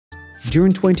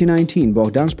During 2019,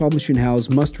 Bogdan's publishing house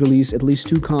must release at least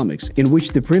 2 comics, in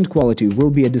which the print quality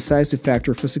will be a decisive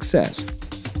factor for success.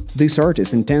 This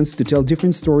artist intends to tell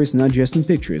different stories not just in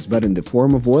pictures, but in the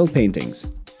form of oil paintings.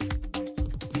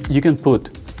 You can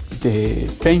put the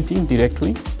painting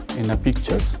directly in a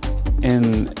picture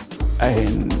and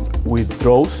with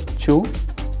draws too,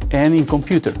 and in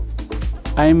computer.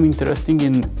 I'm interested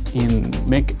in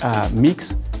make a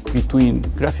mix between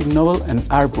graphic novel and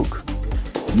art book.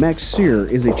 Max Sear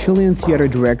is a Chilean theater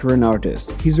director and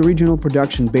artist. His original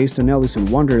production based on Alice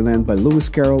in Wonderland by Lewis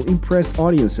Carroll impressed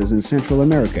audiences in Central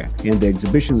America, and the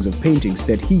exhibitions of paintings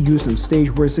that he used on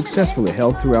stage were successfully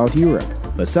held throughout Europe.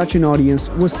 But such an audience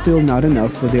was still not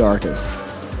enough for the artist.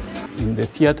 In the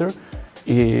theater,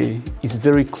 it's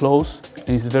very close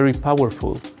and it's very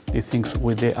powerful, the things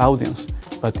with the audience,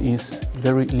 but it's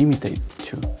very limited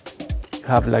too. You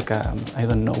have like, I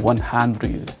don't know,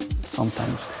 100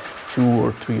 sometimes. 2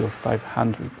 or 3 or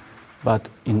 500, but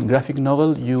in graphic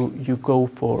novel you go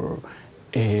for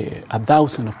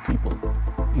 1,000 of people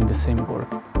in the same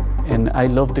work, and I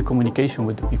love the communication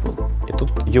with the people.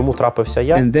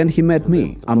 And then he met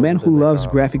me, a man who loves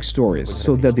graphic stories,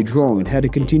 so that the drawing had a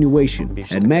continuation,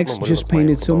 and Max just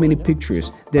painted so many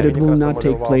pictures that it will not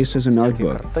take place as an art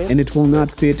book, and it will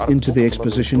not fit into the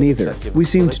exposition either. We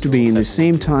seemed to be in the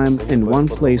same time and one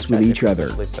place with each other.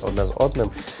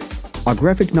 A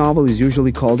graphic novel is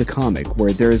usually called a comic,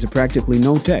 where there is practically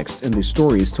no text and the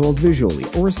story is told visually,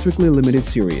 or a strictly limited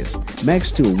series. Max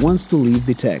still wants to leave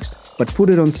the text, but put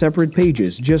it on separate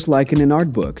pages, just like in an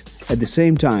art book. At the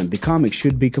same time, the comic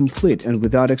should be complete and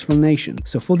without explanation,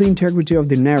 so for the integrity of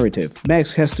the narrative,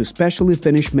 Max has to specially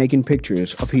finish making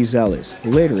pictures of his Alice.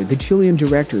 Later, the Chilean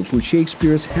director put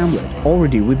Shakespeare's Hamlet,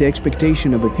 already with the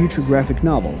expectation of a future graphic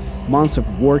novel. Months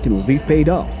of work in Lviv paid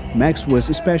off. Max was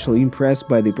especially impressed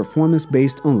by the performance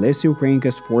based on Lesya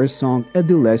Ukrainka's forest song at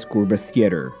the Les Kurbas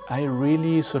Theater. I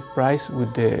really surprised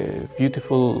with the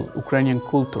beautiful Ukrainian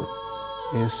culture.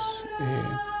 It's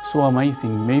so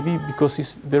amazing, maybe because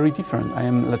it's very different. I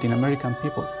am Latin American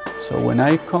people. So when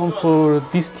I come for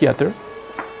this theater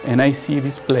and I see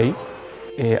this play,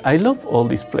 I love all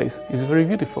this place. It's very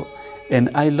beautiful. And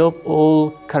I love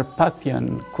all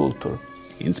Carpathian culture.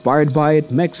 Inspired by it,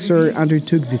 Max Sear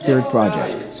undertook the 3rd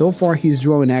project. So far he's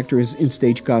drawing actors in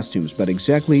stage costumes, but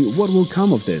exactly what will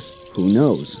come of this, who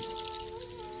knows?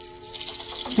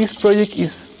 This project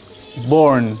is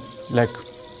born like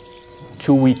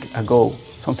 2 weeks ago,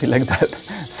 something like that.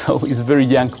 So it's a very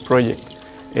young project,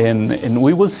 and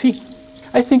we will see.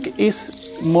 I think it's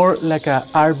more like an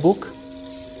art book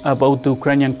about the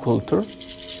Ukrainian culture,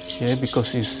 yeah,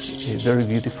 because it's very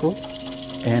beautiful.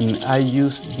 And I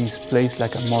use this place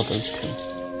like a model too.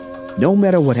 No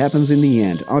matter what happens in the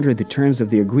end, under the terms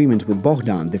of the agreement with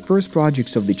Bogdan, the first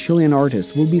projects of the Chilean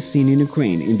artist will be seen in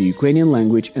Ukraine, in the Ukrainian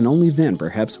language, and only then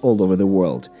perhaps all over the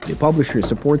world. The publisher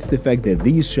supports the fact that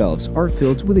these shelves are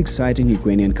filled with exciting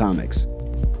Ukrainian comics.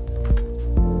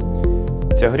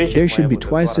 There should be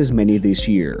twice as many this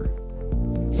year.